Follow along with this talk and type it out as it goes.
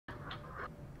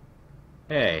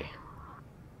Hey,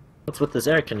 what's with this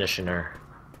air conditioner?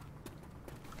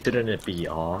 Shouldn't it be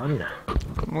on?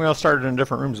 We all started in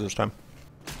different rooms this time.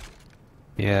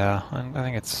 Yeah, I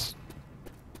think it's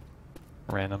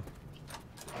random.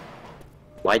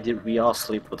 Why did we all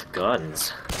sleep with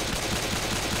guns?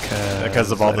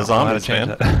 Because of all the zombies,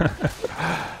 man.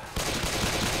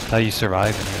 How you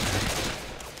survive in here.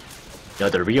 No,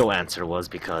 the real answer was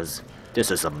because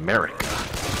this is America.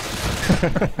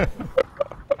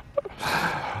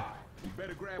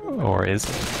 Or is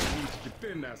it?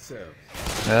 Yeah,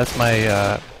 that's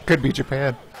my, Could be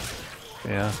Japan.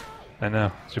 yeah, I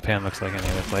know. Japan looks like any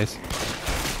other place.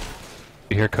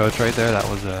 You hear Coach right there? That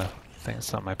was a thing,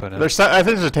 something I put in. I think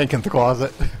there's a tank in the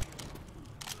closet.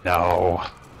 No.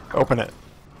 Open it.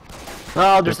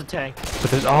 Oh, there's a tank. But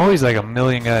there's always like a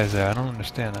million guys there. I don't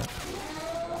understand that.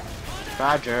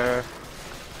 Roger.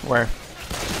 Where?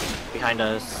 Behind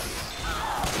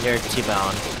us. Near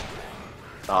T-bound.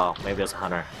 Oh, maybe it's a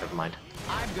hunter. Never mind.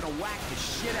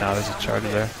 Now there's a charger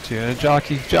there. Too. And a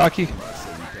jockey. Jockey!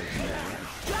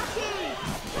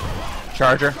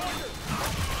 Charger.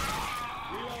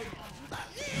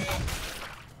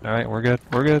 Alright, we're good.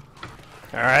 We're good.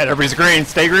 Alright, everybody's green.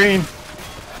 Stay green.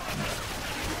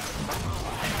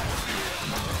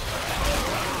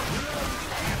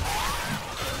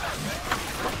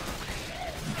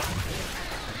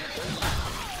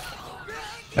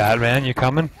 Batman, you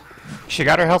coming? She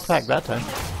got her health pack that time.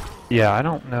 Yeah, I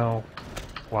don't know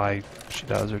why she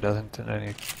does or doesn't at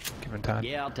any given time.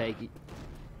 Yeah, I'll take it.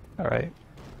 Alright.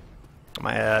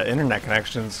 My internet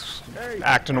connection's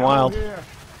acting wild.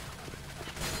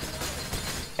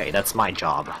 Hey, that's my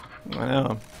job. I know.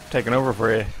 I'm taking over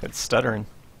for you. It's stuttering.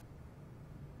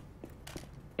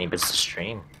 Maybe it's the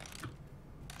stream.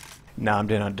 No, I'm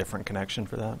doing a different connection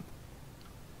for that.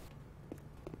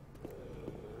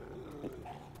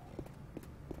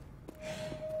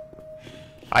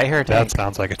 I hear a tank. That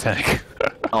sounds like a tank.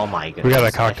 Oh my goodness. We got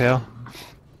a cocktail.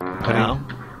 No?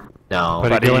 No.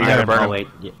 Buddy, go in there and burn oh, him. wait.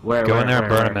 Where, Go where, in there and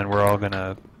where, burn him, and we're all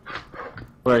gonna...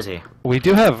 Where is he? We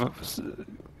do have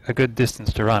a good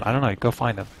distance to run. I don't know, go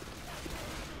find him.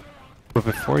 But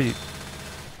before you...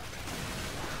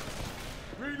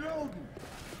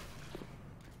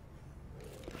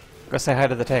 Go say hi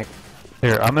to the tank.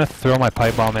 Here, I'm gonna throw my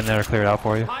pipe bomb in there to clear it out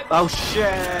for you. Oh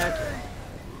shit!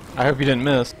 I hope you didn't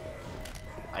miss.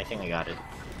 I think I got it.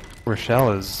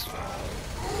 Rochelle is...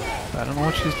 I don't know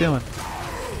what she's doing.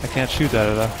 I can't shoot at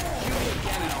her though.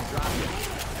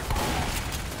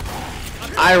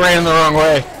 I ran the wrong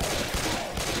way.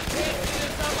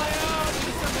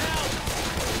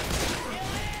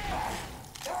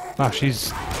 Wow,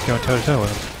 she's going toe to toe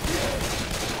with him.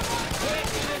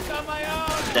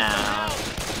 Down.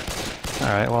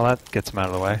 Alright, well that gets him out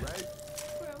of the way.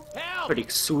 Pretty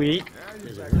sweet.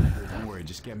 Don't worry,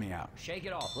 just get me out. Shake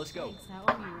it off. Let's go. That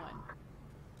will be one.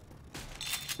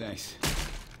 Thanks.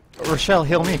 Rochelle,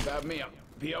 heal me. About me, I'll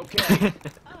be okay.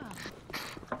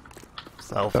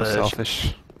 So Selfish.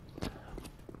 selfish.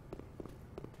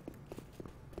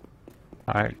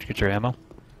 Alright, get your ammo.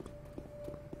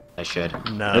 I should.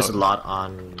 No. There's a lot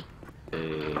on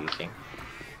the thing.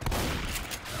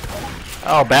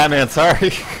 Oh, Batman, sorry.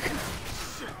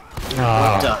 What the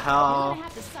Oh, You're hell? gonna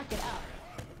have to suck it up.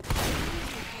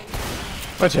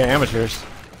 Bunch of amateurs.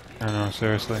 I don't know,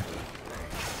 seriously.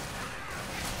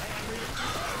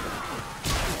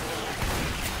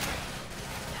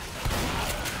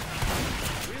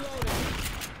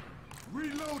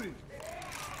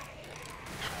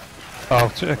 Oh,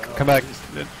 come back.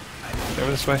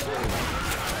 Over this way.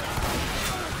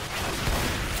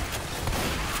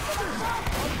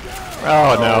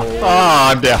 Oh, no. Oh,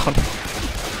 I'm down.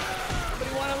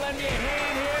 Somebody want to lend me a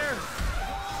hand here?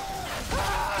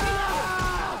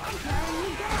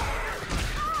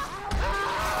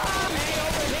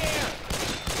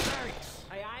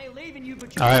 Hey, I ain't leaving you,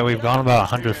 but you Alright, we've gone about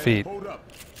 100 feet. Hold up.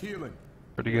 Healing.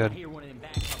 Pretty good. hear one of them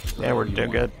back up. Yeah, we're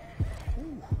doing good.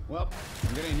 Well,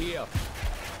 I'm gonna heal.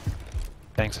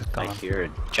 Thanks, it's I gone. hear a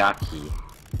jockey.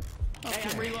 Hey,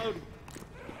 I'm reloading.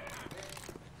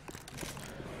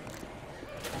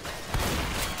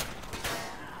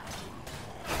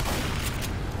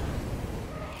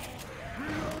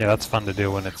 Yeah, that's fun to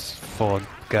do when it's full of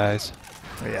guys.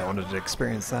 Yeah, I wanted to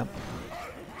experience that.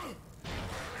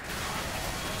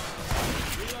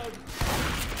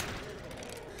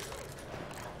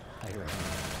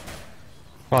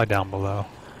 Probably down below.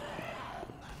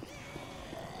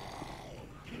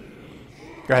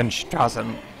 Go ahead and toss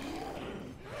him.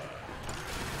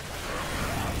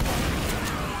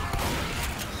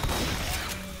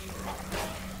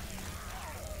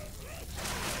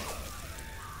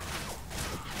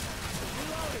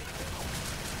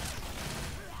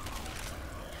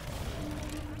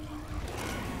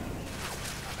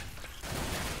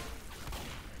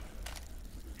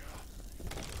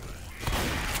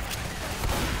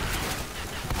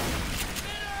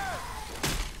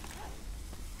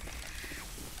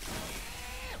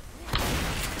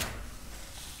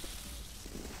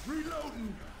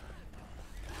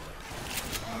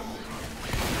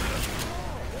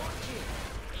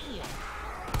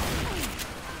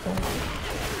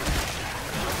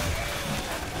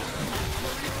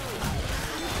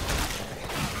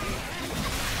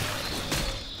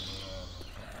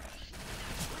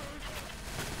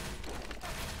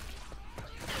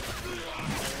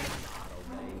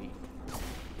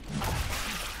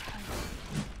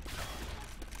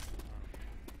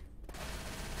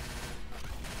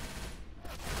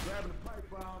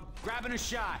 Giving a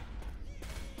shot.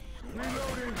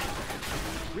 Reloading.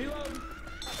 Reloading.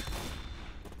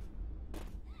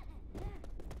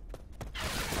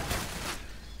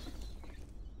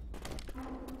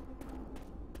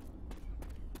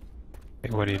 Hey,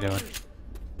 what are you doing?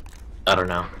 I don't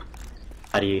know.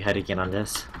 How do you get on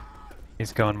this?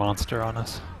 He's going monster on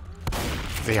us.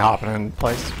 Is he hopping in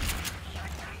place?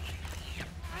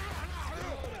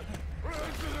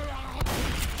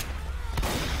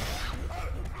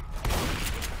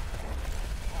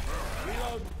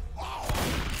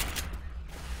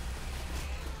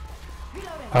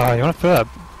 You want to fill up?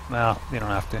 No, you don't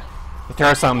have to.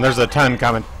 Throw something. There's a ton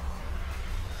coming.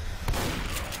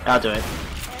 I'll do it.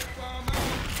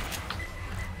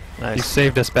 You Nice.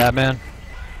 saved us, Batman.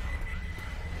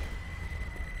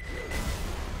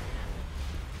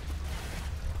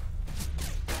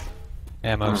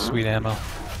 Ammo, sweet ammo.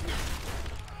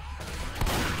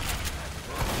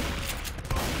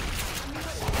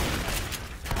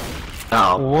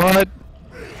 Oh, What?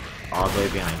 all the way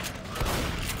behind.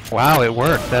 Wow, it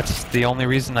worked. That's the only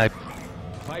reason I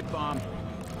Pipe bomb.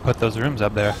 put those rooms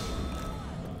up there.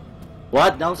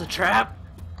 What? That was a trap?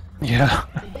 Yeah.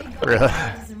 Really?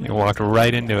 You walked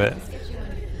right into it.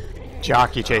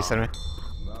 Jockey chasing me.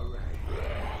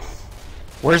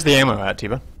 Where's the ammo at,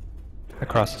 Tiba?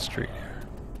 Across the street.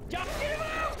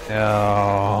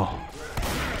 No.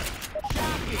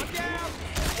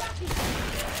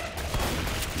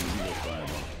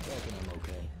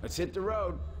 Let's hit the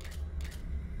road.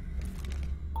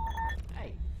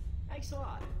 Hey, thanks a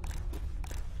lot.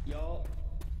 Yo,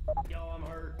 I'm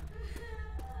hurt.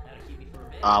 That'll keep me for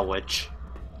a bit. Which?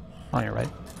 On your right.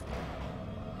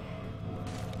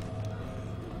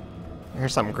 I hear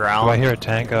something Oh, I growling. hear a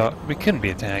tank. Oh, we couldn't be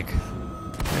a tank.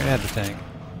 We had the tank.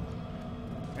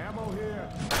 Ammo here.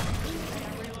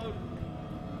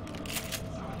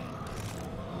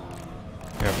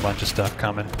 We have a bunch of stuff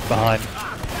coming behind.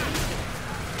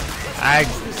 I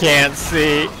can't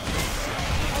see.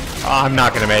 Oh, I'm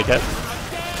not gonna make it.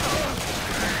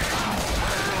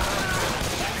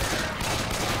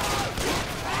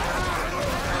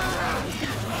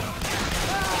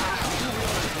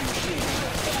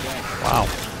 Wow.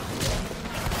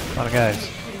 A lot of guys.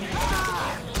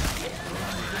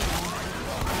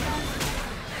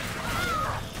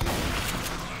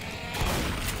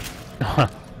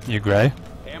 You gray?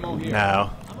 Ammo here. No.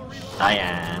 I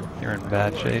am. You're in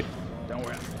bad shape. Don't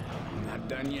worry. I'm not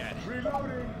done yet.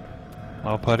 Reloading.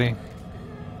 Oh, putty.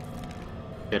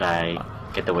 Should I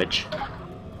get the witch?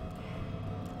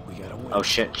 We gotta wait. Oh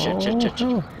shit, shit.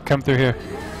 Come through here.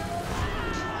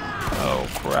 Oh,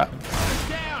 crap.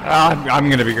 I'm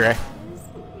gonna be gray.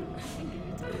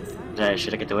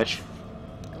 Should I get the witch?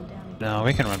 No,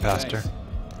 we can run past her.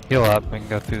 Heal up. We can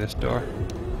go through this door.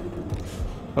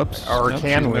 Whoops. Or Nope,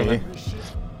 can she's we? moving.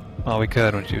 Well, we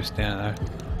could when she was standing there.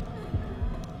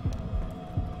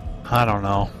 I don't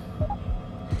know.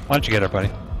 Why don't you get her, buddy?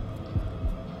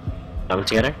 Coming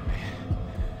together?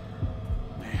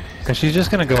 Because she's just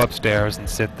going to go upstairs and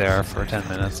sit there for 10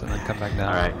 minutes and then come back down.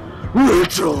 Alright.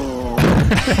 Rachel!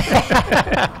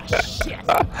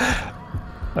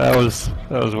 That was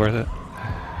worth it.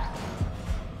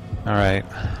 Alright.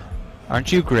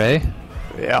 Aren't you gray?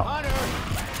 Yeah.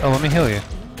 Oh, let me heal you.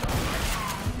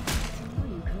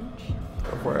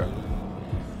 Go for it.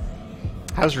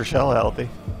 How's Rochelle healthy?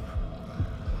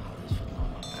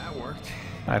 That worked.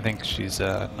 I think she's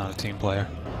not a team player.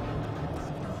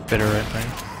 Bitter, I think.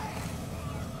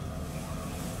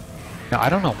 No, I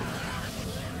don't know.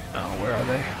 Oh, where are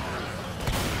they?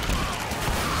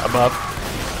 Above.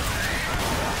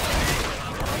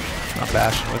 Not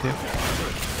bashing with you.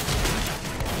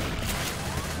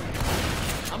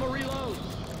 I'm a reload.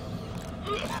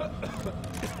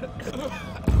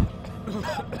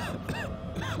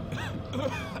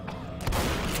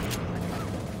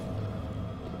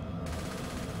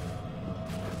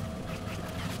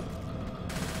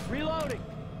 Reloading.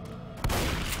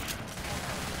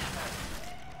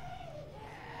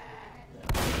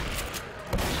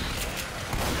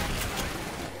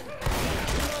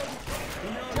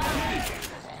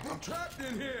 I'm trapped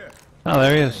in here. Oh,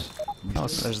 there he is. That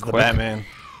was There's the quick. Batman.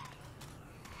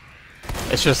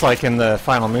 It's just like in the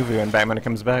final movie when Batman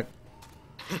comes back.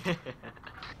 I can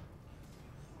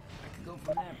go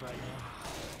for a nap right now.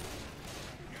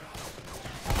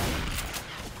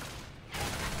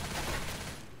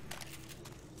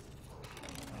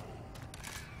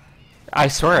 I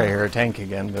swear I hear a tank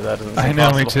again, but that doesn't I seem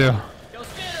know, me possible. too.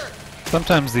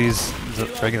 Sometimes these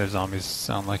regular zombies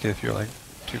sound like it if you're like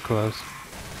too close.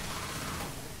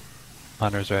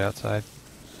 Hunter's right outside.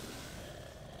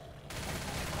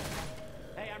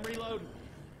 Hey, I'm reloading.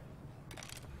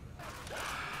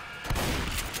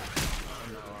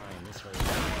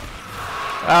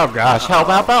 Oh gosh, help,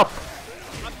 help, help!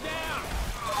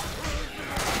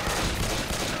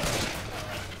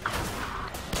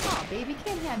 Oh, baby,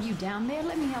 can't have you down there.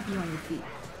 Let me help you on your feet.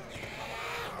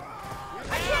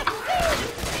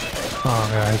 Oh,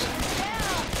 guys.